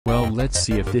let's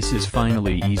see if this is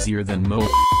finally easier than Mo.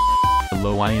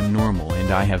 Hello, I am normal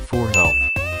and I have 4 health.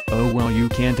 Oh well, you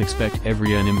can't expect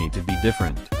every enemy to be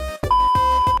different.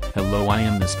 Hello, I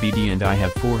am the speedy and I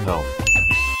have 4 health.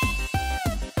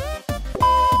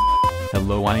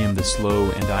 Hello, I am the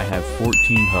slow and I have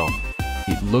 14 health.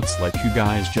 It looks like you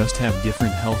guys just have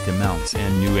different health amounts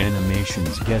and new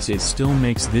animations. Guess it still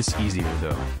makes this easier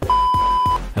though.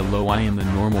 Hello, I am the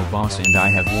normal boss and I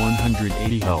have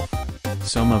 180 health.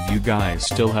 Some of you guys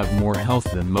still have more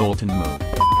health than Molten Mode.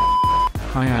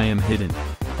 Hi, I am hidden.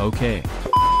 Okay.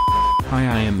 Hi,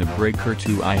 I am the breaker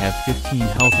 2. I have 15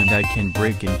 health and I can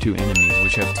break into enemies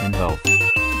which have 10 health.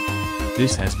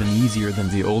 This has been easier than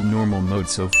the old normal mode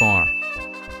so far.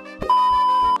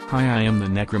 Hi, I am the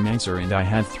necromancer and I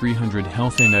have 300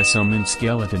 health and I summon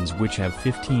skeletons which have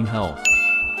 15 health.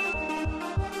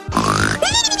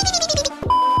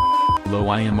 Hello,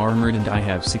 I am armored and I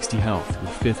have 60 health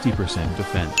with 50%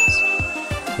 defense.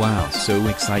 Wow, so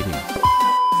exciting.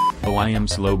 Oh, I am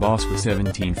slow boss with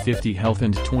 1750 health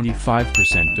and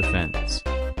 25% defense.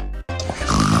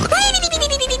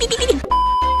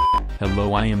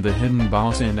 Hello, I am the hidden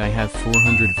boss and I have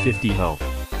 450 health.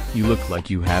 You look like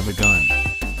you have a gun.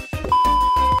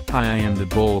 Hi, I am the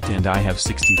bolt and I have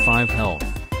 65 health.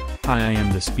 Hi, I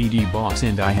am the speedy boss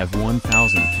and I have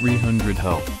 1300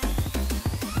 health.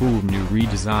 Cool new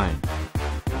redesign.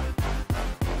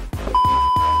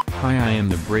 Hi, I am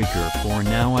the breaker 4.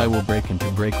 Now I will break into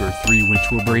breaker 3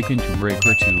 which will break into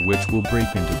breaker 2 which will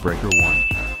break into breaker 1.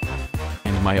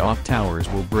 And my off towers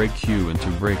will break you into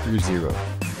breaker 0.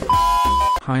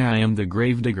 Hi, I am the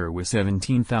gravedigger with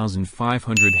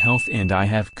 17,500 health and I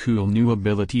have cool new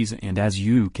abilities, and as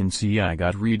you can see I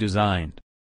got redesigned.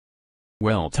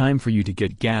 Well, time for you to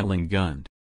get Gatling gunned.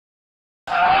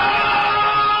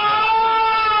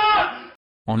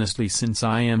 Honestly, since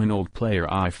I am an old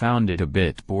player, I found it a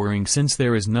bit boring since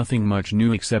there is nothing much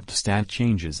new except stat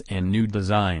changes and new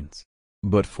designs.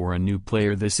 But for a new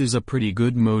player this is a pretty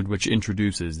good mode which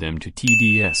introduces them to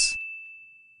TDS.